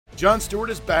Jon Stewart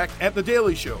is back at The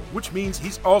Daily Show, which means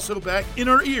he's also back in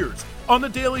our ears on The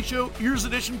Daily Show Ears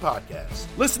Edition podcast.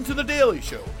 Listen to The Daily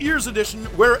Show Ears Edition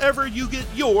wherever you get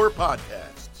your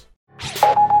podcasts.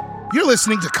 You're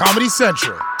listening to Comedy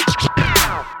Central.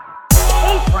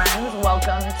 Hey friends,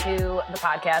 welcome to the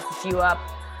podcast. It's You Up,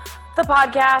 the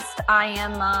podcast. I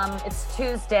am, it's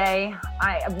Tuesday.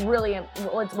 I really am,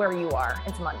 well, it's where you are.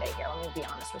 It's Monday here. Let me be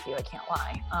honest with you. I can't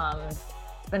lie.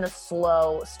 It's been a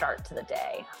slow start to the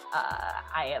day.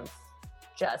 I have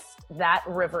just, that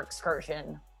river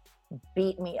excursion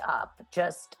beat me up,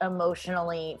 just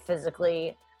emotionally,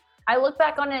 physically. I look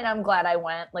back on it and I'm glad I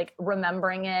went, like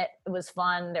remembering it. It was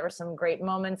fun. There were some great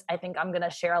moments. I think I'm going to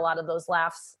share a lot of those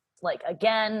laughs like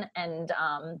again. And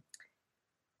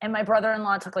my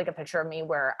brother-in-law took like a picture of me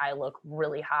where I look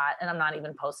really hot, and I'm not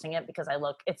even posting it because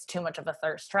it's too much of a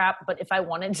thirst trap. But if I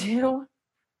wanted to,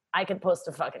 I could post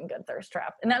a fucking good thirst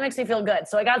trap, and that makes me feel good.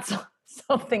 So I got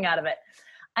something out of it.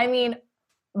 I mean,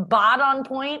 bod on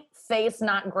point, face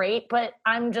not great, but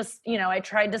I'm just, I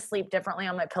tried to sleep differently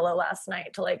on my pillow last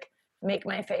night to like make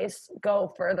my face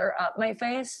go further up my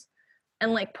face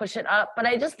and like push it up. But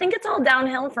I just think it's all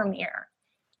downhill from here,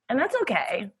 and that's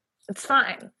okay. It's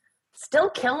fine. Still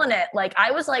killing it. Like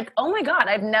I was like, oh my God,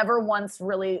 I've never once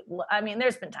really,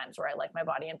 there's been times where I like my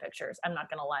body in pictures. I'm not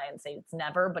going to lie and say it's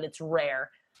never, but it's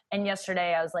rare. And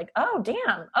yesterday I was like, oh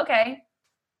damn. Okay.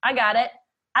 I got it.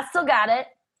 I still got it.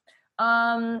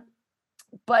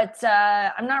 But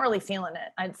I'm not really feeling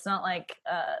it. It's not like,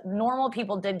 normal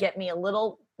people did get me a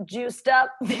little juiced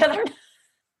up the other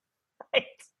night.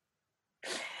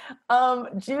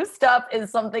 Juiced up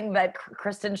is something that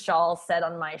Kristen Shaw said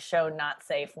on my show, Not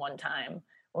Safe, one time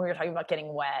when we were talking about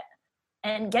getting wet.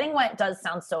 And getting wet does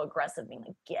sound so aggressive, being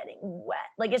like getting wet.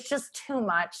 Like it's just too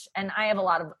much. And I have a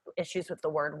lot of issues with the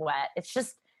word wet. It's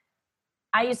just,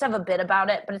 I used to have a bit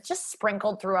about it, but it's just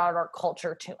sprinkled throughout our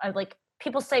culture too.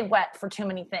 People say wet for too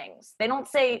many things. They don't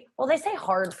say, well, they say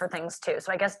hard for things too.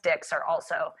 So I guess dicks are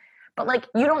also, but like,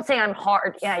 you don't say I'm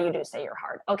hard. Yeah, you do say you're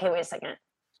hard. Okay, wait a second.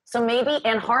 So maybe,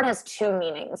 and hard has two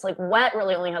meanings. Like wet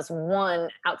really only has one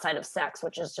outside of sex,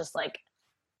 which is just like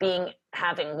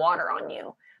having water on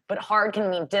you. But hard can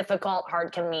mean difficult.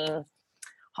 Hard can mean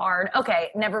hard. Okay,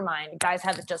 never mind. Guys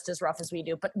have it just as rough as we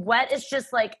do. But wet is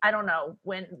just like, I don't know.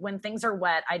 When things are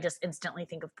wet, I just instantly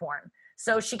think of porn.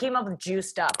 So she came up with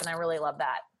juiced up, and I really love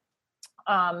that.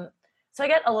 So I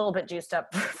get a little bit juiced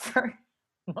up for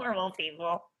normal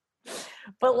people.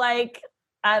 But like,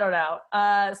 I don't know.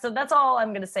 So that's all I'm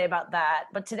going to say about that.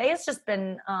 But today has just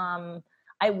been,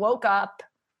 I woke up,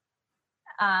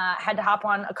 had to hop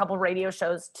on a couple radio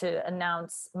shows to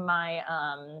announce my,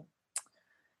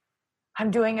 I'm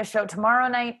doing a show tomorrow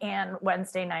night and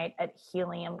Wednesday night at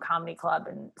Helium Comedy Club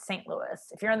in St. Louis.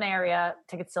 If you're in the area,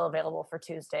 tickets still available for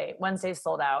Tuesday. Wednesday's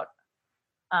sold out.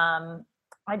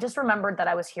 I just remembered that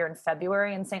I was here in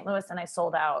February in St. Louis, and I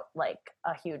sold out like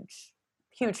a huge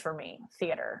for me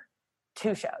theater.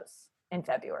 2 shows in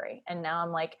February. And now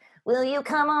I'm like, will you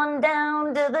come on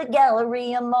down to the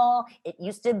Galleria Mall? It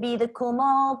used to be the cool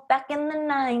mall back in the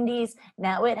 90s.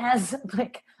 Now it has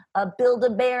like a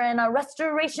Build-A-Bear and a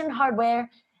Restoration Hardware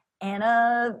and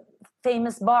a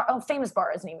Famous Bar. Oh, Famous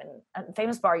Bar isn't even,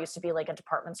 Famous Bar used to be like a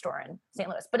department store in St.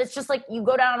 Louis. But it's just like you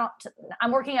go down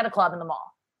I'm working at a club in the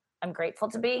mall. I'm grateful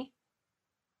to be.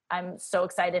 I'm so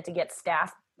excited to get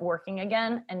staff working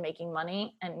again and making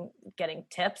money and getting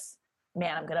tips.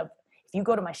 Man, if you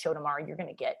go to my show tomorrow, you're going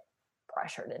to get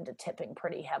pressured into tipping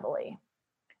pretty heavily.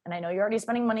 And I know you're already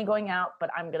spending money going out, but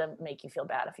I'm going to make you feel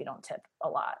bad if you don't tip a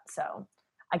lot. So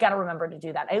I got to remember to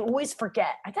do that. I always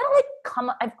forget. I got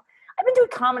to I've been doing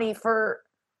comedy for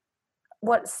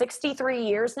 63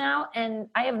 years now. And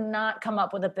I have not come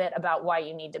up with a bit about why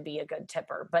you need to be a good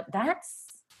tipper, but that's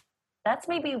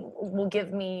maybe will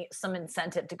give me some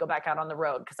incentive to go back out on the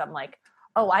road. Cause I'm like,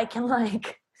 oh, I can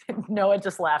like, Noah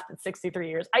just laughed at 63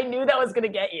 years. I knew that was going to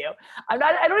get you. I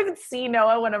don't even see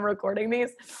Noah when I'm recording these.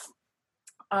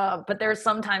 But there's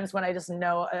sometimes when I just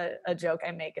know a joke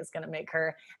I make is going to make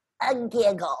her a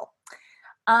giggle.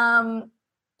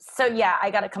 So yeah,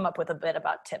 I got to come up with a bit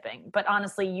about tipping, but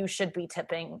honestly, you should be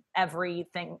tipping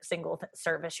single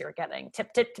service you're getting.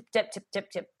 Tip, tip, tip, tip, tip, tip,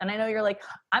 tip. And I know you're like,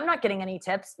 I'm not getting any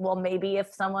tips. Well, maybe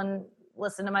if someone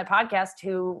listened to my podcast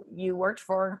who you worked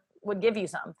for would give you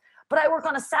some. But I work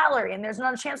on a salary and there's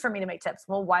not a chance for me to make tips.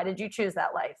 Well, why did you choose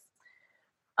that life?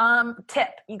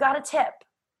 Tip. You got to tip,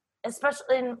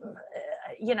 especially in,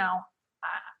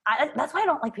 that's why I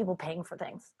don't like people paying for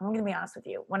things. I'm going to be honest with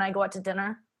you. When I go out to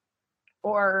dinner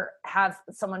or have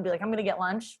someone be like, I'm going to get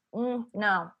lunch.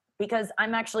 No, because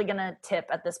I'm actually going to tip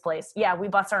at this place. Yeah, we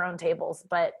bus our own tables,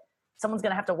 but someone's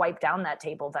going to have to wipe down that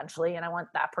table eventually, and I want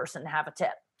that person to have a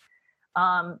tip.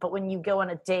 But when you go on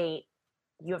a date,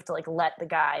 you have to like let the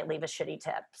guy leave a shitty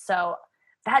tip. So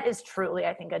that is truly,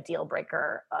 I think, a deal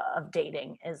breaker of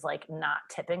dating is like not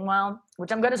tipping well,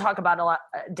 which I'm going to talk about a lot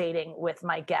dating with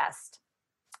my guest.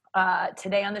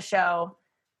 Today on the show,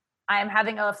 I am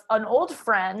having an old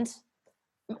friend,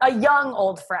 a young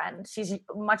old friend. She's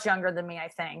much younger than me, I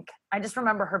think. I just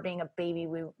remember her being a baby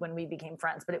when we became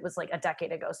friends, but it was like a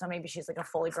decade ago. So maybe she's like a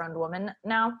fully grown woman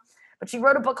now. But she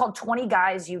wrote a book called 20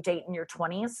 Guys You Date in Your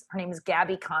 20s. Her name is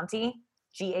Gabi Conti,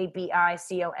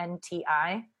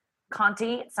 Gabiconti.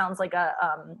 Conti, it sounds like a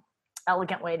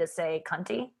elegant way to say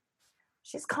cunty.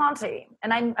 She's Conti.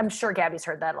 And I'm sure Gabby's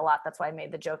heard that a lot. That's why I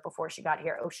made the joke before she got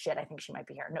here. Oh shit, I think she might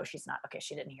be here. No, she's not. Okay,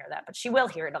 she didn't hear that, but she will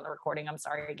hear it on the recording. I'm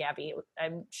sorry, Gabby.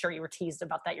 I'm sure you were teased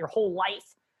about that your whole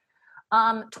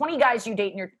life. 20 Guys You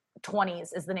Date in Your 20s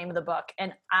is the name of the book.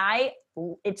 And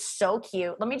it's so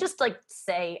cute. Let me just like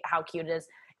say how cute it is.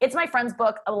 It's my friend's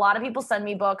book. A lot of people send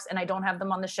me books and I don't have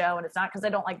them on the show. And it's not because I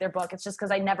don't like their book. It's just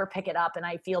because I never pick it up. And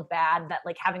I feel bad that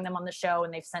like having them on the show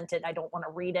and they've sent it, I don't want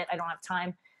to read it. I don't have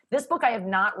time. This book I have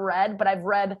not read, but I've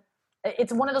read,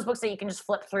 it's one of those books that you can just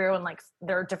flip through and like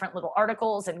there are different little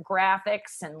articles and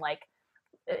graphics and like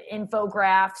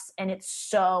infographics. And it's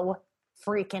so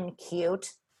freaking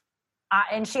cute.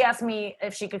 And she asked me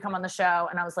if she could come on the show.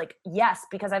 And I was like, yes,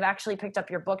 because I've actually picked up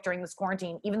your book during this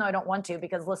quarantine, even though I don't want to,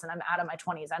 because listen, I'm out of my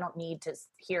 20s. I don't need to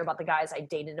hear about the guys I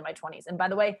dated in my 20s. And by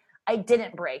the way, I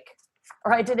didn't break,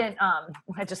 or I didn't,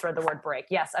 I just read the word break.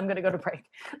 Yes, I'm going to go to break.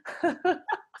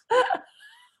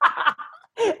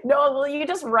 No, well, you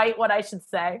just write what I should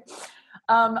say.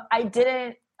 I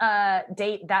didn't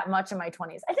date that much in my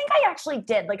 20s. I think I actually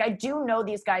did. Like, I do know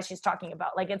these guys she's talking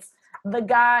about. Like, it's the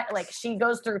guy, like, she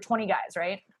goes through 20 guys,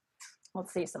 right?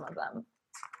 Let's see some of them.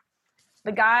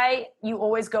 The guy you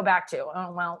always go back to.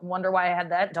 Oh, well, wonder why I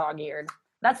had that dog-eared.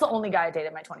 That's the only guy I dated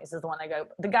in my 20s is the one I go.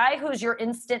 The guy who's your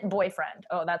instant boyfriend.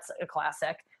 Oh, that's a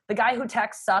classic. The guy who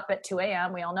texts up at 2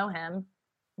 a.m. We all know him.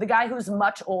 The guy who's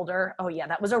much older. Oh, yeah,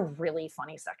 that was a really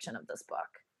funny section of this book.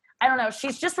 I don't know.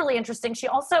 She's just really interesting.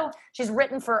 She's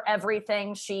written for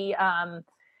everything. She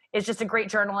is just a great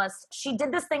journalist. She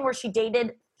did this thing where she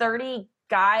dated 30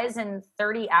 guys in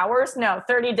 30 hours. No,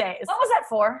 30 days. What was that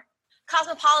for?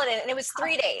 Cosmopolitan, and it was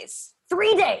 3 days.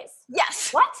 3 days? Yes.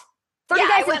 What? 30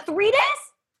 guys in 3 days?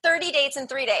 30 dates in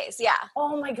 3 days, yeah.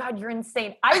 Oh my God, you're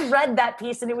insane. I read that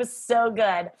piece and it was so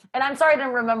good. And I'm sorry I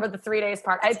didn't remember the 3 days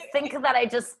part. I think that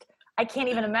I can't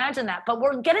even imagine that. But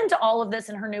we'll get into all of this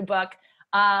in her new book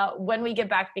when we get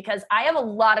back, because I have a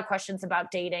lot of questions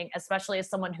about dating, especially as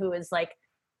someone who is like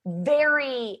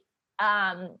very,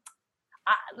 I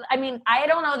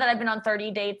don't know that I've been on 30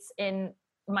 dates in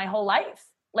my whole life.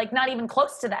 Like not even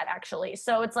close to that actually.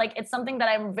 So it's like, it's something that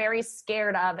I'm very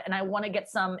scared of and I want to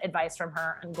get some advice from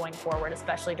her and going forward,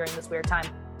 especially during this weird time.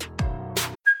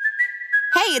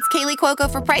 Hey, it's Kaylee Cuoco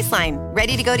for Priceline.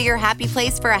 Ready to go to your happy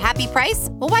place for a happy price?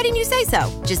 Well, why didn't you say so?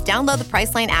 Just download the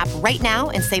Priceline app right now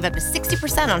and save up to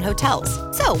 60% on hotels.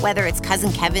 So whether it's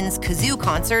Cousin Kevin's Kazoo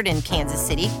Concert in Kansas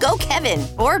City, go Kevin,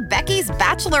 or Becky's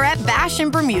Bachelorette Bash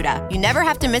in Bermuda, you never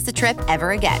have to miss a trip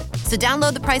ever again. So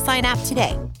download the Priceline app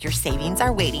today. Your savings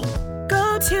are waiting.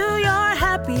 Go to your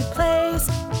happy place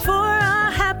for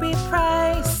a happy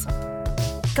price.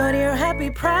 Go to your happy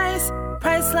price,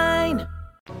 Priceline.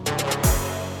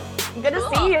 Good to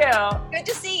see you. Good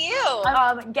to see you.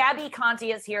 Gabi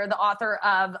Conti is here, the author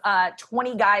of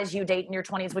 20 Guys You Date in Your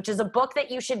 20s, which is a book that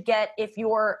you should get if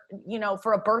you're,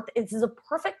 for a birthday. This is a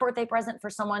perfect birthday present for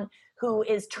someone who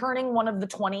is turning one of the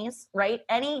 20s, right?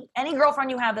 Any girlfriend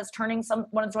you have that's turning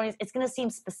one of the 20s, it's going to seem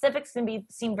specific, it's going to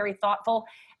seem very thoughtful.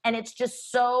 And it's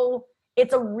just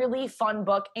it's a really fun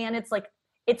book. And it's like,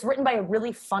 it's written by a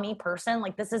really funny person.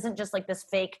 Like this isn't just like this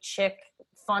fake chick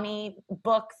funny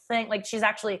book thing. Like she's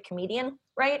actually a comedian,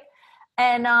 right?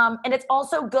 And it's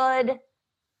also good.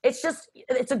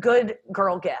 It's a good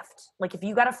girl gift. Like if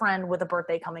you got a friend with a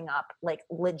birthday coming up, like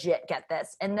legit get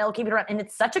this and they'll keep it around. And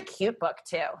it's such a cute book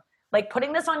too. Like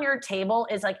putting this on your table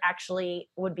is like actually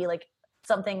would be like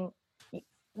something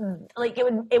like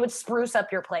it would spruce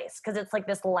up your place. Cause it's like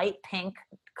this light pink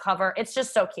cover. It's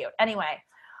just so cute. Anyway,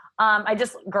 I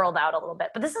just girled out a little bit,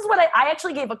 but this is what I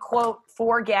actually gave a quote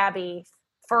for Gabi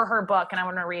for her book, and I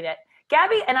want to read it.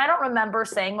 Gabi, and I don't remember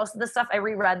saying most of this stuff. I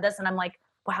reread this, and I'm like,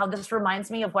 wow, this reminds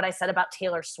me of what I said about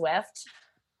Taylor Swift.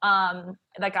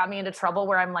 That got me into trouble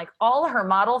where I'm like, all her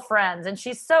model friends, and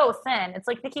she's so thin. It's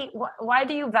like, Nikki, why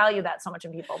do you value that so much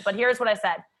in people? But here's what I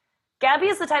said.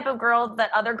 Gabi is the type of girl that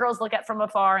other girls look at from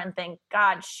afar and think,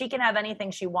 God, she can have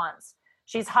anything she wants.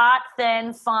 She's hot,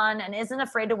 thin, fun, and isn't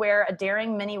afraid to wear a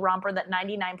daring mini romper that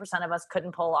 99% of us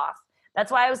couldn't pull off.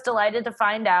 That's why I was delighted to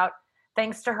find out,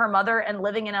 thanks to her mother and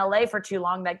living in LA for too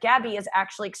long, that Gabi is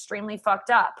actually extremely fucked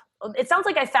up. It sounds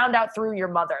like I found out through your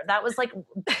mother. That was like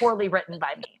poorly written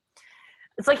by me.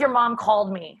 It's like your mom called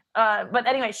me. But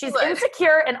anyway, she's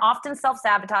insecure and often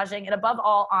self-sabotaging and above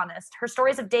all, honest. Her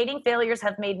stories of dating failures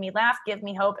have made me laugh, give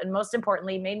me hope, and most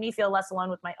importantly, made me feel less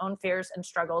alone with my own fears and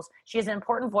struggles. She is an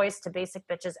important voice to basic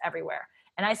bitches everywhere.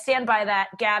 And I stand by that.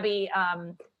 Gabi,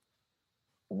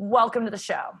 welcome to the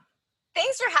show.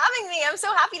 Thanks for having me. I'm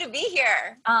so happy to be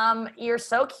here. You're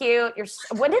so cute.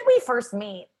 When did we first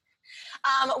meet?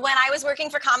 When I was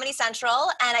working for Comedy Central,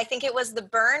 and I think it was The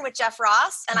Burn with Jeff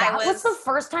Ross. And that was the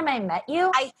first time I met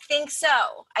you? I think so.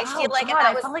 I feel like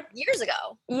that was like years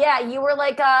ago. Yeah, you were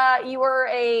like a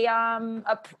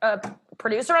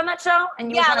producer on that show,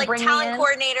 and you were like talent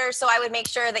coordinator. So I would make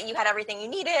sure that you had everything you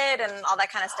needed and all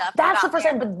that kind of stuff. That's the first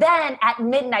time. But then at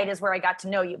midnight is where I got to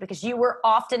know you, because you were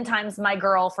oftentimes my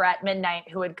girl for at midnight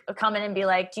who would come in and be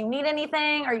like, "Do you need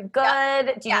anything? Are you good?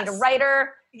 Yeah. Do you need a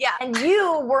writer?" Yeah. And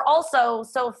you were also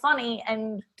so funny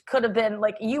and could have been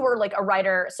like, you were like a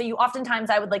writer. So you oftentimes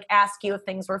I would like ask you if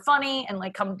things were funny and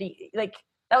like come to like,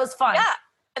 that was fun. Yeah.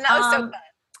 And that was so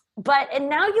fun. And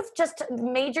now you've just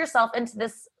made yourself into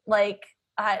this like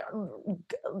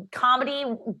comedy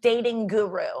dating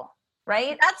guru,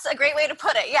 right? That's a great way to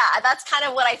put it. Yeah. That's kind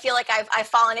of what I feel like I've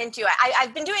fallen into.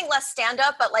 I've been doing less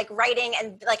stand-up, but like writing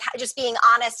and like just being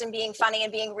honest and being funny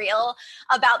and being real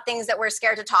about things that we're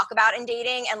scared to talk about in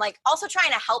dating, and like also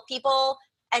trying to help people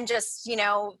and just, you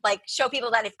know, like show people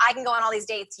that if I can go on all these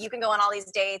dates, you can go on all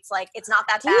these dates. Like it's not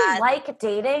that bad. Do you like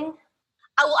dating?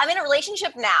 Well, I'm in a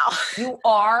relationship now. You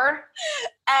are?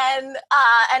 And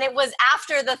it was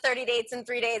after the 30 dates in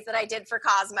 3 days that I did for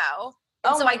Cosmo.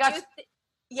 And so my gosh.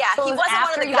 Yeah, so he wasn't after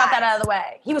one of the you guys. got that out of the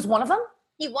way. He was one of them?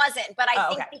 He wasn't, but I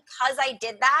think because I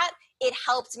did that, it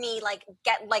helped me like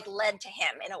get like led to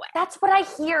him in a way. That's what I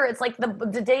hear. It's like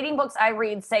the dating books I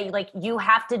read say like you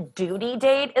have to duty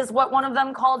date is what one of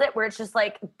them called it, where it's just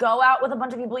like go out with a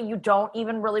bunch of people you don't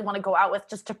even really want to go out with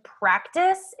just to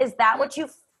practice. Is that what you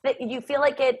feel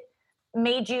like it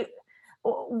made you?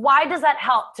 Why does that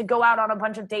help to go out on a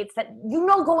bunch of dates that, you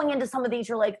know, going into some of these,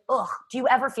 you're like, ugh, do you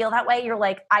ever feel that way? You're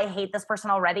like, I hate this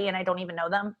person already and I don't even know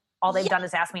them. All they've done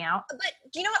is ask me out. But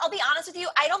do you know what? I'll be honest with you.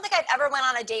 I don't think I've ever went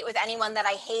on a date with anyone that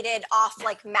I hated off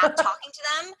like Matt talking to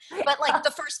them. But like the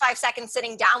first 5 seconds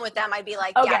sitting down with them, I'd be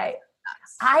like, okay. Yeah.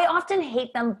 I often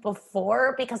hate them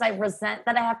before because I resent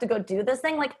that I have to go do this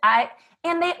thing. Like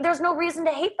there's no reason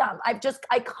to hate them. I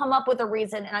come up with a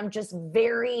reason, and I'm just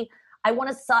I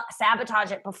want to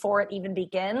sabotage it before it even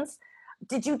begins.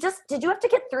 Did you have to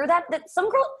get through that? That some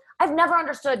girl, I've never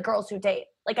understood girls who date.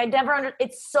 Like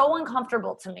it's so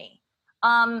uncomfortable to me.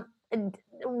 But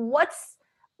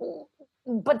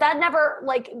that never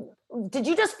like, did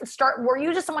you just were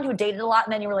you just someone who dated a lot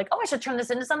and then you were like, oh, I should turn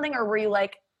this into something? Or were you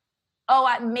like, oh,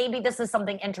 maybe this is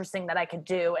something interesting that I could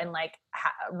do and like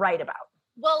write about?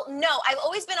 Well, no, I've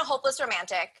always been a hopeless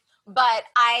romantic. But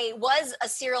I was a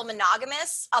serial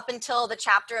monogamous up until the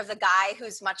chapter of the guy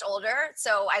who's much older.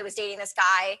 So I was dating this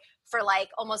guy for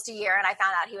like almost a year, and I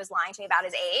found out he was lying to me about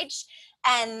his age.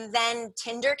 And then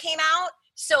Tinder came out.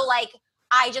 So like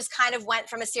I just kind of went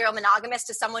from a serial monogamous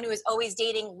to someone who was always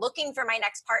dating, looking for my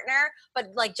next partner,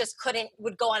 but like just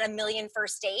would go on a million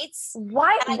first dates.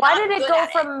 Why did it go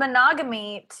from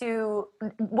monogamy to,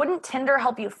 wouldn't Tinder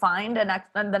help you find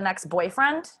the next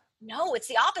boyfriend? No, it's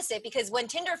the opposite, because when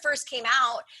Tinder first came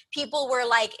out, people were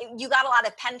like, you got a lot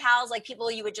of pen pals, like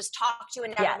people you would just talk to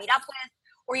and never meet up with,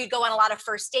 or you'd go on a lot of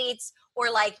first dates,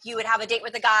 or like you would have a date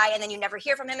with a guy and then you never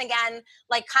hear from him again.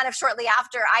 Like kind of shortly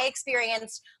after, I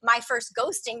experienced my first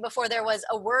ghosting before there was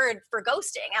a word for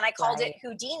ghosting, and I called it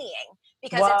Houdiniing,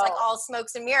 because it's like all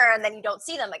smokes and mirror and then you don't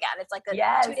see them again. It's like a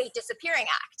 2-day disappearing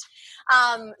act.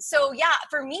 So yeah,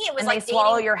 for me, it was like they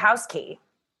swallow your house key.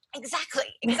 Exactly.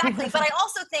 But I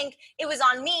also think it was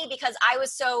on me because I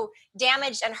was so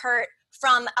damaged and hurt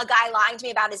from a guy lying to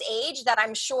me about his age that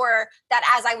I'm sure that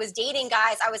as I was dating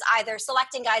guys, I was either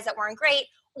selecting guys that weren't great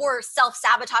or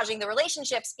self-sabotaging the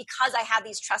relationships because I had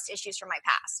these trust issues from my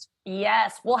past.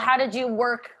 Yes. Well, how did you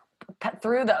work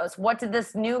through those? What did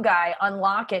this new guy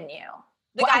unlock in you?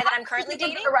 The guy that I'm currently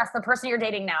dating? The person you're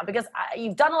dating now, because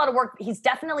you've done a lot of work. He's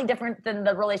definitely different than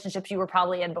the relationships you were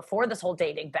probably in before this whole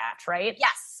dating batch, right?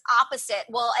 Yes, opposite.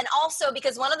 Well, and also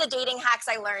because one of the dating hacks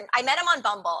I learned, I met him on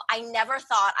Bumble. I never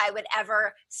thought I would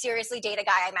ever seriously date a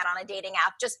guy I met on a dating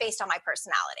app just based on my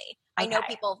personality. Okay. I know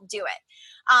people do it.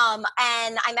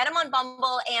 And I met him on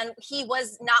Bumble, and he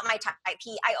was not my type.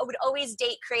 I would always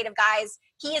date creative guys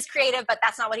he is creative, but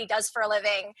that's not what he does for a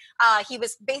living. He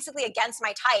was basically against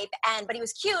my type, but he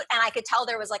was cute, and I could tell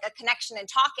there was like a connection in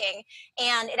talking,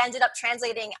 and it ended up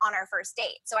translating on our first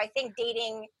date. So I think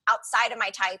dating outside of my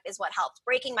type is what helped,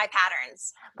 breaking my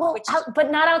patterns. Well,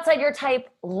 but not outside your type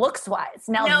looks-wise.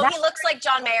 Now, no, he looks like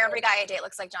John Mayer. Every guy I date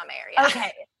looks like John Mayer. Yeah.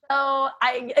 Okay, so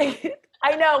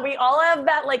I know we all have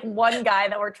that like one guy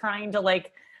that we're trying to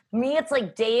like. Me, it's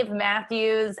like Dave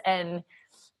Matthews and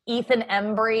Ethan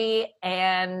Embry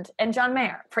and John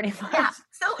Mayer, pretty much. Yeah,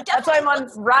 so that's why I'm on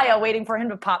Raya waiting for him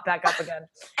to pop back up again.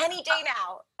 Any day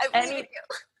now. I believe in you.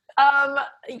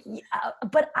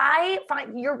 But I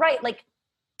find you're right. Like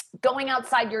going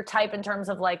outside your type in terms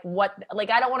of like what, like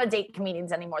I don't want to date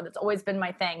comedians anymore. That's always been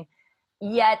my thing.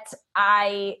 Yet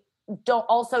I don't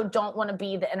want to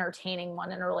be the entertaining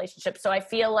one in a relationship. So I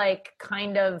feel like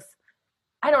kind of,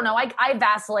 I don't know. I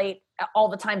vacillate all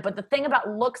the time, but the thing about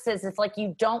looks is it's like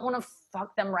you don't want to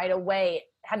fuck them right away.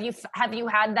 Have you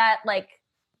had that like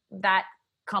that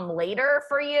come later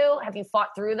for you? Have you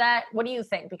fought through that? What do you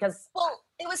think? Because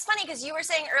it was funny because you were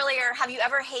saying earlier, have you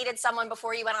ever hated someone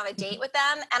before you went on a date with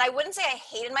them? And I wouldn't say I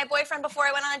hated my boyfriend before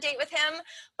I went on a date with him,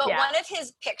 but one of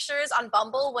his pictures on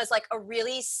Bumble was like a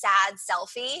really sad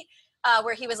selfie.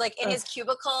 Where he was like in his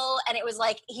cubicle and it was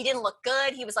like, he didn't look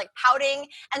good. He was like pouting.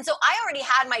 And so I already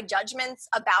had my judgments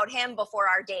about him before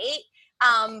our date.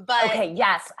 But okay.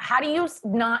 Yes. How do you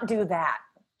not do that?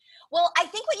 Well, I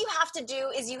think what you have to do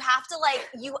is you have to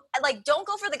don't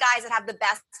go for the guys that have the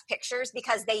best pictures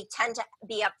because they tend to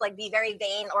be very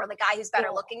vain, or the guy who's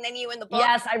better looking than you in the book.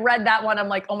 Yes. I read that one. I'm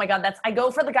like, oh my God, I go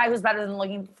for the guy who's better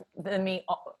than me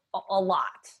a lot.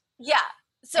 Yeah.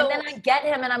 So and then I get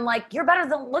him and I'm like, you're better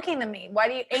than looking than me. Why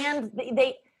do you, and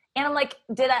I'm like,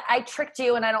 I tricked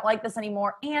you and I don't like this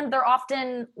anymore. And they're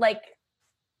often like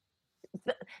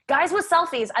guys with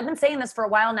selfies. I've been saying this for a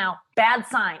while now. Bad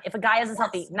sign. If a guy has a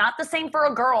selfie, not the same for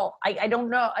a girl. I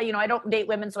don't know, I don't date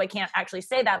women, so I can't actually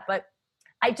say that, but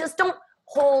I just don't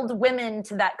hold women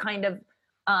to that kind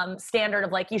of standard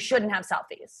of like, you shouldn't have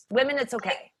selfies. Women, it's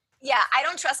okay. Yeah, I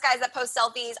don't trust guys that post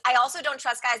selfies. I also don't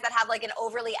trust guys that have like an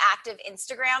overly active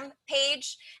Instagram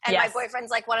page. And my boyfriend's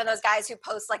like one of those guys who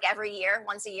posts like every year,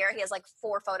 once a year. He has like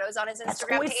 4 photos on his Instagram That's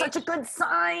always page. Such a good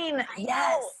sign.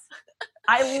 Yes.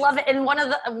 I love it. And one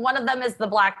of them is the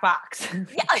black box.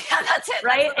 Yeah, that's it.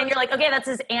 Right? And you're like, okay, that's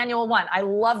his annual one. I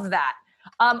love that.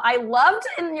 I loved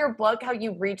in your book how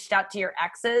you reached out to your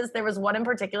exes. There was one in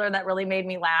particular that really made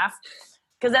me laugh.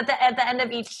 Because at the end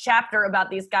of each chapter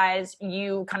about these guys,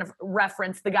 you kind of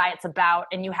reference the guy it's about,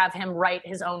 and you have him write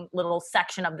his own little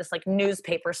section of this like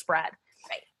newspaper spread.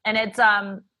 Right. And it's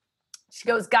she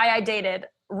goes, guy I dated,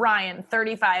 Ryan,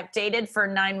 35, dated for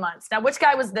 9 months. Now, which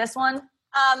guy was this one?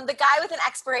 The guy with an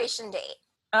expiration date.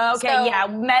 Okay, so, yeah,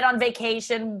 met on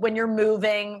vacation when you're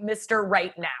moving, Mr.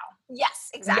 Right Now. Yes,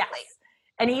 exactly. Yes.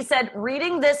 And he said,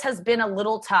 reading this has been a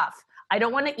little tough. I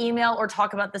don't want to email or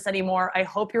talk about this anymore. I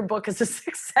hope your book is a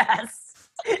success.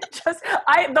 Those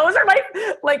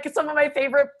are some of my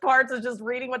favorite parts is just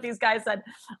reading what these guys said.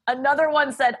 Another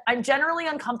one said, I'm generally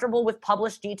uncomfortable with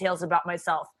published details about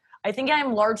myself. I think I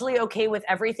am largely okay with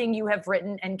everything you have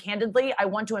written, and candidly, I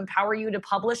want to empower you to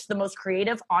publish the most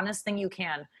creative, honest thing you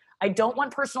can. I don't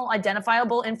want personal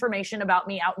identifiable information about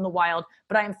me out in the wild,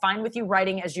 but I am fine with you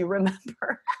writing as you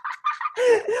remember.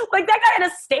 Like that guy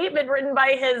had a statement written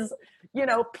by his,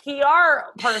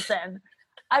 PR person.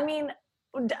 I mean,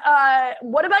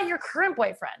 what about your current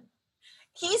boyfriend?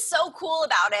 He's so cool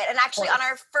about it. And actually on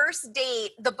our first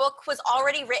date, the book was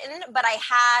already written, but I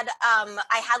had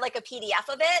like a PDF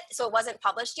of it. So it wasn't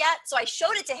published yet. So I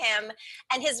showed it to him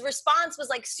and his response was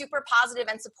like super positive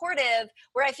and supportive,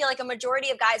 where I feel like a majority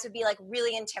of guys would be like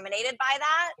really intimidated by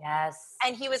that. Yes.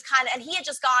 And he was and he had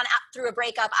just gone through a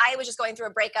breakup. I was just going through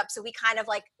a breakup. So we kind of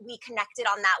like, we connected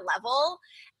on that level.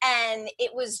 And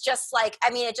it was just like,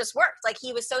 it just worked. Like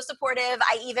he was so supportive.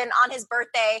 I even on his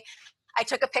birthday, I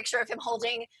took a picture of him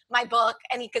holding my book,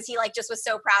 and because he like just was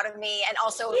so proud of me, and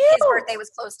also his birthday was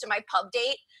close to my pub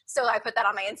date, so I put that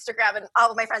on my Instagram, and all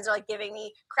of my friends are like giving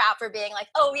me crap for being like,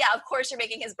 "Oh yeah, of course you're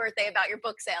making his birthday about your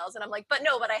book sales," and I'm like, "But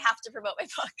I have to promote my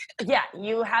book." Yeah,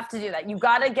 you have to do that. You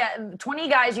got to get 20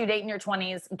 guys you date in your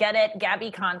 20s. Get it?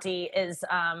 Gabi Conti is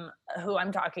who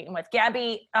I'm talking with.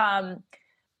 Gabi,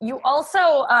 you also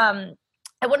I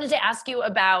wanted to ask you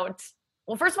about.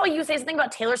 Well, first of all, you say something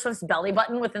about Taylor Swift's belly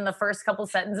button within the first couple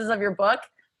sentences of your book.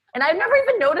 And I've never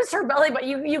even noticed her belly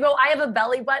button. You go, I have a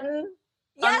belly button.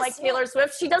 Yes, unlike Taylor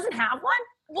Swift. She doesn't have one?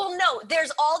 Well, no,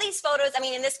 there's all these photos. And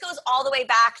this goes all the way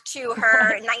back to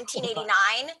her 1989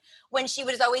 when she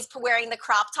was always wearing the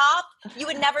crop top. You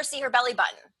would never see her belly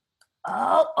button.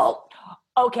 Oh,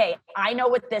 okay. I know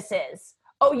what this is.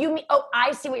 Oh,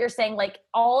 I see what you're saying. Like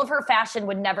all of her fashion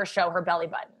would never show her belly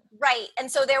button. Right.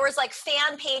 And so there was like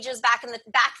fan pages back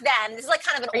then. This is like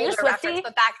kind of an older reference,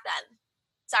 but back then.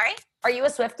 Sorry? Are you a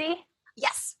Swiftie?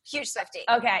 Yes. Huge Swiftie.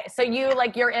 Okay. So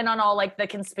you're in on all like the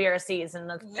conspiracies and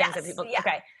the things that people,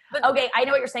 okay. Okay. I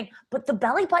know what you're saying, but the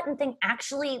belly button thing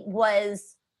actually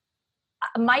was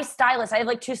my stylist. I have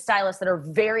like 2 stylists that are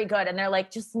very good and they're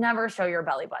like, just never show your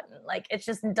belly button. Like it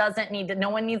just doesn't need to, no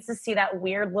one needs to see that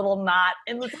weird little knot.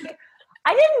 And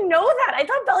I didn't know that. I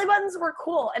thought belly buttons were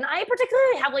cool. And I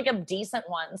particularly have like a decent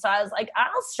one. So I was like,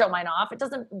 I'll show mine off. It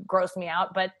doesn't gross me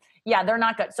out, but yeah, they're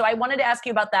not good. So I wanted to ask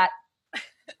you about that.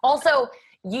 Also,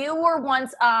 you were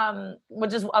once,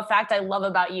 which is a fact I love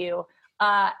about you,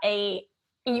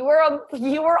 you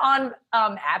were on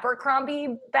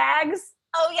Abercrombie bags.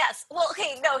 Oh yes. Well,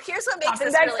 okay. No, here's what makes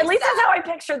this bags. really At least sad. that's how I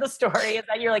picture the story. Is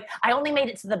that you're like, I only made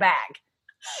it to the bag.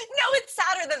 No, it's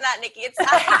sadder than that, Nikki. It's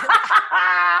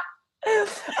sadder.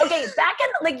 Okay, back in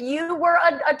like you were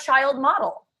a child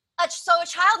model. So a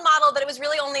child model, but it was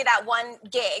really only that one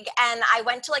gig. And I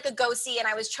went to like a go-see and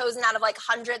I was chosen out of like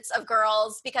hundreds of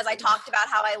girls because I talked about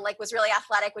how I like was really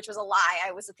athletic, which was a lie.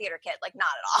 I was a theater kid, like not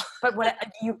at all. But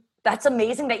that's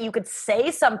amazing that you could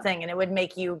say something and it would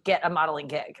make you get a modeling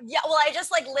gig. Yeah, well, I just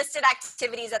like listed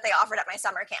activities that they offered at my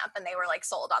summer camp and they were like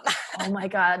sold on that. Oh my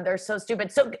God, they're so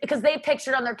stupid. So because they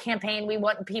pictured on their campaign, we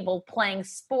want people playing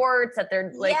sports at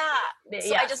their like. Yeah.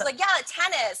 So I just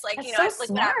tennis, like, that's I so like smart.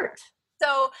 whatever.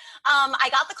 So I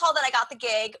got the call that I got the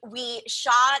gig. We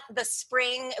shot the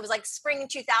spring. It was like spring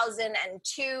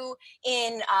 2002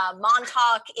 in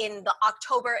Montauk in the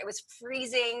October. It was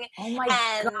freezing. Oh my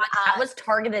God, that was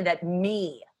targeted at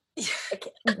me.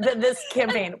 This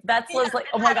campaign. Was like,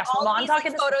 oh my gosh, Montauk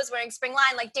these, like, photos wearing spring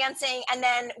line, like dancing. And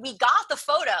then we got the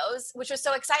photos, which was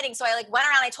so exciting. So I like went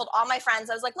around, I told all my friends,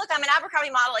 I was like, look, I'm an Abercrombie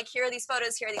model. Like, here are these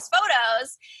photos.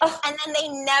 Oh. And then they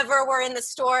never were in the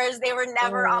stores. They were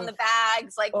never on the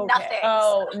bags, like nothing.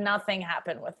 Oh, nothing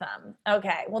happened with them.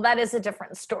 Okay. Well, that is a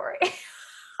different story.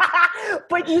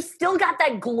 But you still got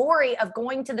that glory of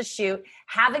going to the shoot,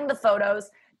 having the photos.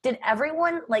 Did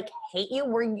everyone like hate you?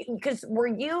 Were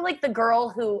you like the girl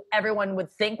who everyone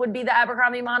would think would be the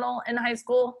Abercrombie model in high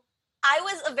school? I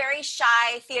was a very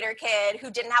shy theater kid who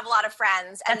didn't have a lot of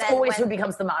friends. And that's always who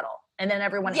becomes the model. And then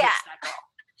everyone hates that girl.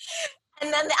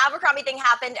 And then the Abercrombie thing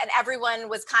happened and everyone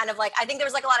was kind of like, I think there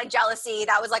was like a lot of jealousy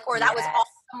that was like, or that was all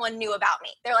someone knew about me.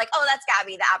 They're like, oh, that's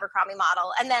Gabi, the Abercrombie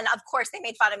model. And then of course they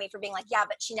made fun of me for being like, yeah,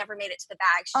 but she never made it to the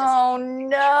bag. Oh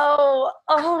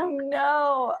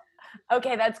no.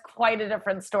 Okay, that's quite a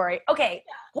different story. Okay,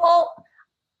 well,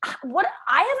 what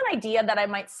I have an idea that I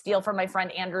might steal from my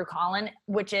friend Andrew Collin,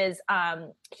 which is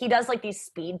he does like these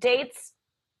speed dates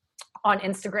on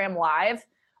Instagram Live,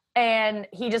 and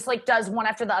he just like does one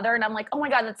after the other, and I'm like, oh my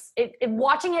God,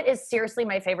 watching it is seriously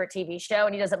my favorite TV show,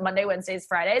 and he does it Monday, Wednesdays,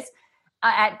 Fridays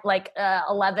at like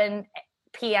 11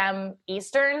 p.m.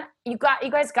 Eastern. You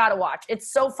guys got to watch.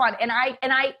 It's so fun, and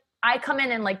I come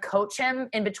in and like coach him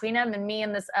in between him and me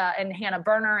and this and Hannah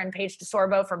Berner and Paige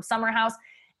DeSorbo from Summer House.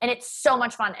 And it's so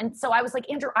much fun. And so I was like,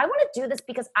 Andrew, I want to do this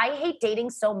because I hate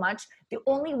dating so much. The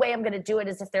only way I'm going to do it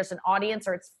is if there's an audience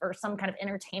or it's for some kind of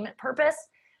entertainment purpose.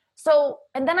 So,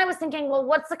 and then I was thinking,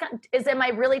 well, am I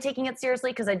really taking it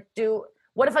seriously? Because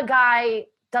what if a guy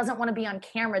doesn't want to be on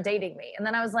camera dating me? And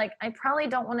then I was like, I probably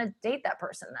don't want to date that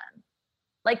person then.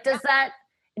 Like,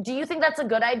 do you think that's a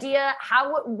good idea?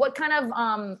 What kind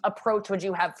of approach would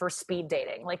you have for speed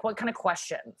dating? Like what kind of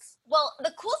questions? Well,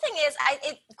 the cool thing is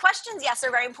questions, yes,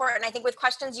 are very important. I think with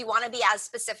questions, you want to be as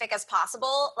specific as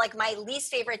possible. Like my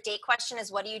least favorite date question is,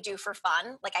 what do you do for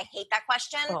fun? Like I hate that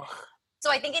question. Oh.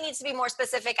 So I think it needs to be more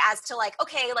specific as to like,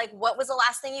 okay, like what was the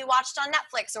last thing you watched on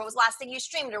Netflix, or what was the last thing you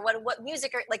streamed, or what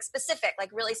music, or like specific, like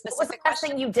really specific. What was the last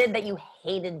thing you did that you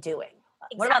hated doing?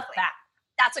 Exactly. What about that?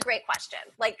 That's a great question.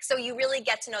 Like, so you really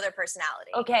get to know their personality.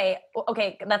 Okay,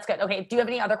 that's good. Okay, do you have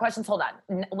any other questions? Hold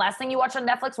on. Last thing you watched on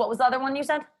Netflix, what was the other one you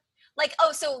said? Like,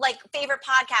 so like favorite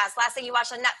podcast, last thing you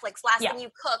watched on Netflix, last thing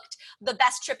you cooked, the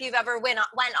best trip you've ever went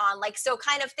on. Like, so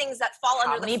kind of things that fall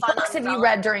under the fun. How many books have you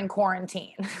read during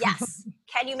quarantine? Yes.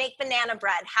 Can you make banana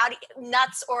bread?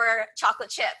 Nuts or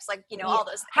chocolate chips? Like, all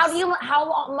those things.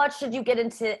 How much did you get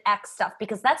into X stuff?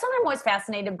 Because that's what I'm always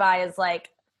fascinated by is like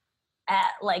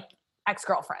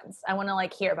ex-girlfriends. I want to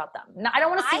like hear about them. No, I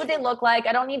don't want to see what they look like.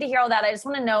 I don't need to hear all that. I just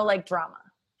want to know like drama.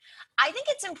 I think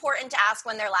it's important to ask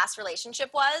when their last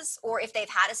relationship was, or if they've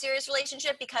had a serious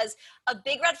relationship, because a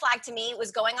big red flag to me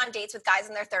was going on dates with guys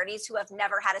in their 30s who have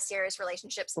never had a serious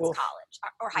relationship since college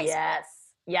or high school.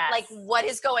 Yes. Like what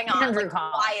is going on? Like,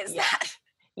 why is that?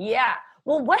 Yeah.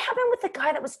 Well, what happened with the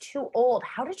guy that was too old?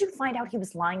 How did you find out he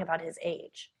was lying about his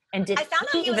age? And did I found out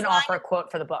he he was even lying- offer a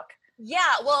quote for the book? Yeah,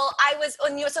 well,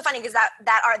 and you know, it's so funny because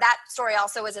that story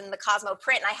also was in the Cosmo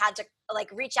print, and I had to like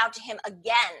reach out to him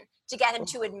again to get him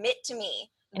to admit to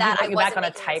me And that he I wrote you wasn't back on a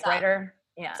making this up. typewriter?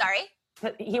 Yeah.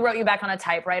 Sorry? He wrote you back on a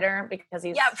typewriter because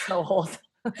he's so old.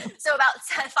 So about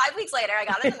 5 weeks later, I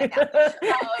got it in the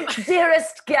mail.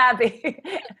 Dearest Gabby.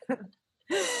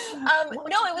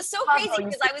 No, it was so crazy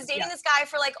because I was dating this guy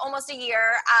for like almost a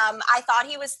year. I thought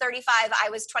he was 35. I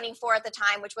was 24 at the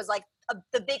time, which was like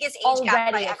the biggest age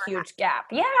gap I ever huge had. gap.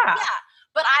 Yeah.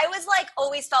 But I was like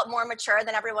always felt more mature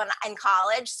than everyone in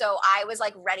college. So I was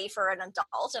like ready for an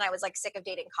adult, and I was like sick of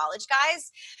dating college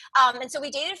guys. And so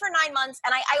we dated for 9 months,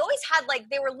 and I always had like,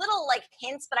 they were little like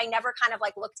hints, but I never kind of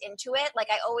like looked into it. Like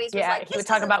I always was like, he would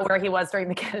talk about where he was during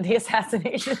the Kennedy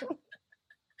assassination.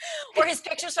 Or his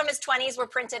pictures from his 20s were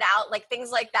printed out, like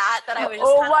things like that I was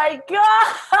just oh my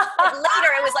God. Like,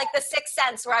 later it was like the Sixth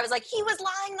Sense where I was like, he was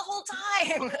lying the whole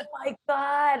time. Oh my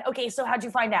God. Okay, so how'd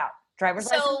you find out? Driver's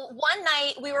license? So one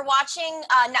night we were watching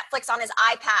Netflix on his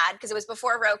iPad because it was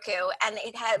before Roku, and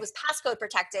it was passcode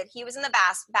protected. He was in the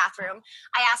bathroom.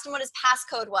 I asked him what his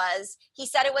passcode was. He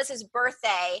said it was his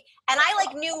birthday, and I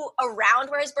like knew around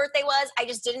where his birthday was. I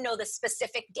just didn't know the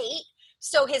specific date.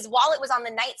 So his wallet was on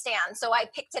the nightstand. So I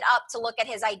picked it up to look at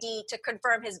his ID to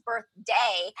confirm his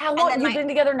birthday. How long? You've been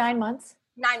together 9 months?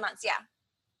 9 months, yeah.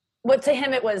 What, to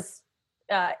him it was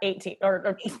 18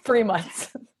 or 3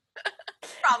 months.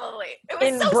 Probably. It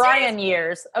was in so Brian serious.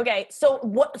 years. Okay. So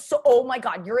what, oh my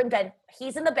God, you're in bed.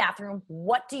 He's in the bathroom.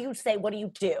 What do you say? What do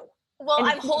you do? Well, And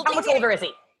I'm holding how much him. older is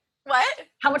he? What?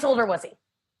 How much older was he?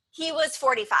 He was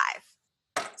 45.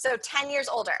 So 10 years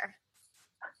older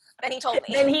than he told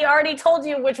me. And he already told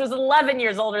you, which was 11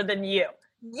 years older than you.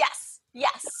 Yes.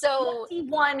 So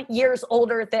 21 years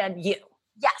older than you.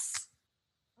 yes.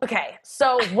 Okay.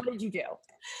 So what did you do?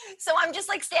 So I'm just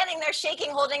like standing there shaking,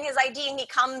 holding his ID, and he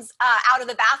comes out of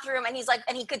the bathroom, and he's like,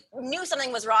 and he knew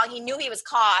something was wrong. He knew he was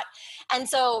caught. And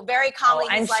so very calmly,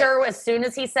 I'm he's like, sure as soon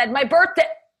as he said, my birthday,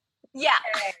 yeah.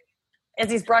 as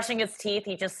he's brushing his teeth,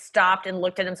 he just stopped and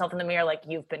looked at himself in the mirror like,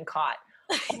 you've been caught.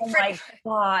 Oh my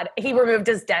God. He removed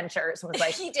his dentures and was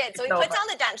like, he did. So he puts on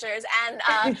the dentures, and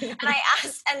I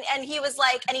asked, and he was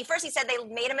like, and he said they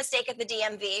made a mistake at the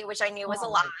DMV, which I knew was a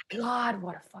lie. God,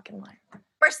 what a fucking lie.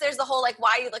 First, there's the whole, like,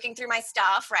 why are you looking through my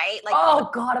stuff, right? Like, oh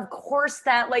God, of course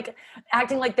that, like,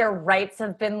 acting like their rights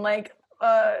have been, like,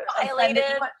 violated.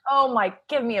 Oh my,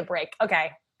 give me a break.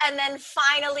 Okay. And then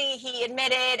finally he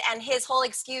admitted, and his whole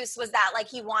excuse was that like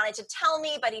he wanted to tell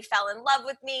me, but he fell in love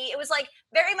with me. It was like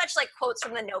very much like quotes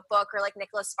from The Notebook or like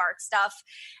Nicholas Sparks stuff.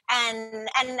 And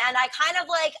I kind of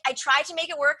like, I tried to make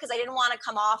it work because I didn't want to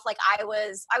come off like I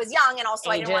was young, and also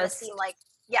I didn't want to seem like,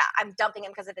 yeah, I'm dumping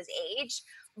him because of his age.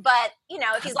 But, you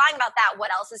know, if he's lying about that, what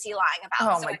else is he lying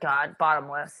about? Oh my God,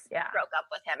 bottomless. Yeah. Broke up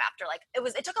with him after like,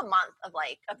 it took a month of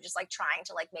just like trying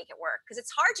to like make it work. Cause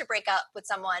it's hard to break up with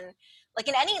someone like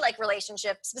in any like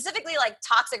relationship, specifically like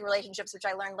toxic relationships, which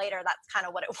I learned later, that's kind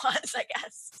of what it was, I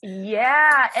guess.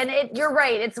 Yeah. And you're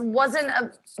right. It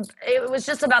was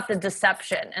just about the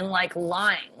deception and like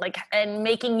lying, like, and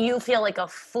making you feel like a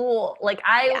fool. Like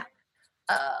I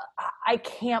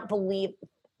can't believe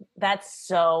that's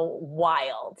so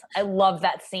wild. I love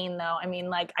that scene though. I mean,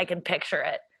 like I can picture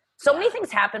it. So many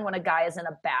things happen when a guy is in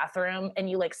a bathroom and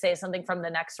you like say something from the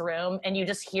next room and you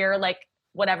just hear like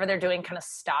whatever they're doing kind of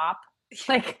stop.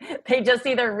 Like they just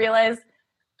either realize,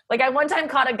 like I one time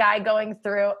caught a guy going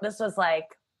through, this was like,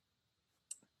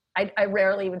 I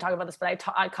rarely even talk about this, but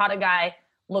I caught a guy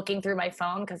looking through my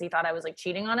phone because he thought I was like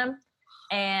cheating on him.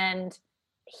 And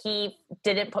he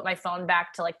didn't put my phone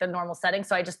back to like the normal setting.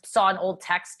 So I just saw an old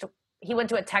text. He went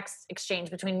to a text exchange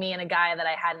between me and a guy that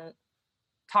I hadn't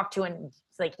talked to in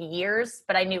like years,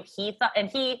 but I knew he thought,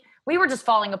 and we were just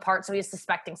falling apart. So he was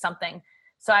suspecting something.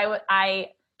 So I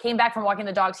came back from walking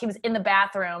the dogs. He was in the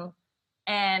bathroom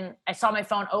and I saw my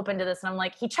phone open to this and I'm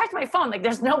like, he checked my phone. Like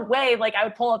there's no way like I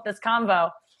would pull up this convo.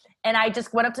 And I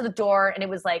just went up to the door and it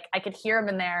was like, I could hear him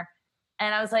in there.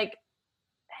 And I was like,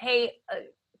 hey,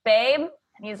 babe.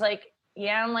 And he's like,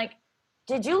 yeah. I'm like,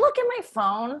 did you look at my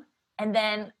phone? And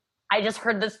then I just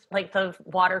heard this, like the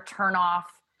water turn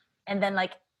off and then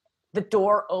like the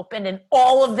door opened and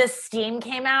all of this steam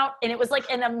came out. And it was like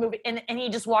in a movie and he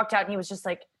just walked out and he was just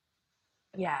like,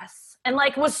 yes. And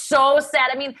like was so sad.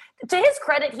 I mean, to his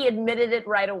credit, he admitted it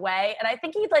right away. And I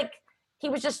think he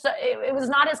was just, it was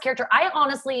not his character. I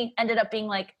honestly ended up being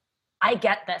like, I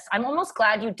get this. I'm almost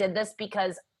glad you did this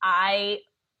because I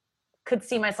could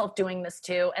see myself doing this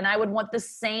too. And I would want the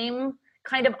same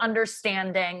kind of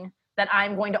understanding that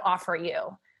I'm going to offer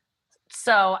you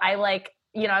So I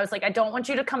I was like, I don't want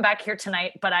you to come back here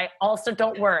tonight, but I also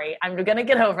don't worry. I'm going to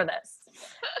get over this.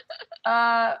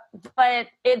 But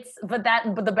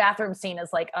the bathroom scene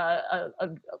is like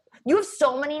you have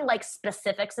so many like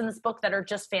specifics in this book that are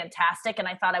just fantastic. And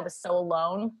I thought I was so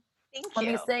alone on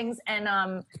these things. And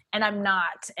I'm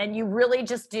not, and you really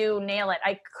just do nail it.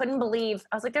 I couldn't believe,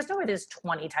 I was like, there's no way there's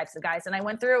 20 types of guys. And I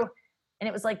went through and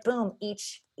it was like, boom,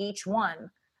 each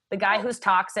one. The guy who's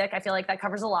toxic, I feel like that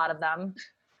covers a lot of them.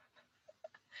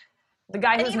 The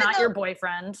guy who's not your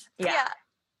boyfriend. Yeah.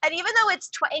 And even though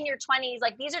it's in your 20s,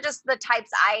 like these are just the types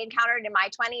I encountered in my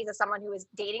 20s as someone who was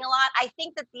dating a lot. I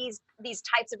think that these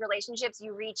types of relationships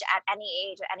you reach at any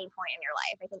age, at any point in your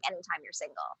life. I think anytime you're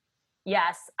single.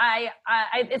 Yes. I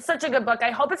it's such a good book.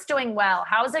 I hope it's doing well.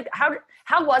 How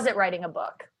was it writing a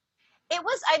book? It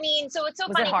was, so it's so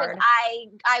funny because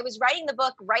I was writing the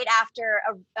book right after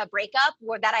a breakup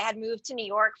that I had moved to New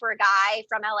York for a guy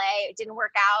from LA. It didn't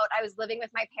work out. I was living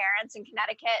with my parents in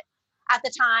Connecticut at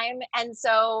the time. And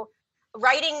so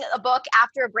writing a book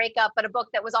after a breakup, but a book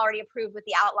that was already approved with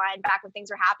the outline back when things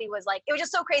were happy was like, it was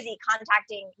just so crazy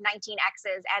contacting 19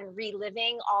 exes and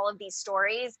reliving all of these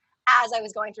stories as I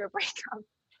was going through a breakup.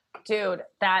 Dude,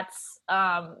 that's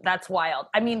wild.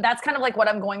 That's kind of like what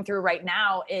I'm going through right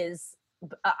now is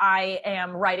I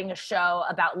am writing a show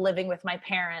about living with my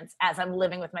parents as I'm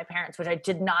living with my parents, which I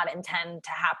did not intend to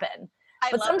happen.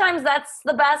 But sometimes that's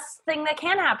the best thing that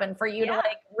can happen for you to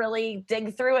like really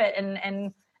dig through it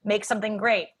and make something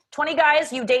great. 20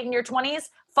 guys you date in your 20s,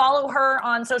 follow her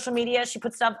on social media. She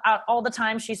puts stuff out all the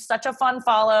time. She's such a fun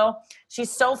follow. She's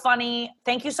so funny.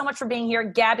 Thank you so much for being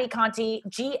here. Gabi Conti,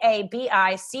 GabiConti.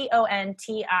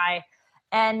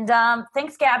 And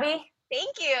thanks, Gabi.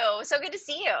 Thank you. So good to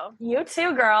see you. You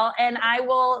too, girl. And I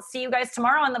will see you guys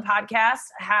tomorrow on the podcast.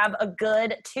 Have a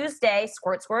good Tuesday.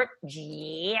 Squirt, squirt,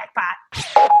 jackpot.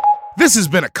 This has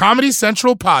been a Comedy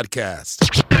Central podcast.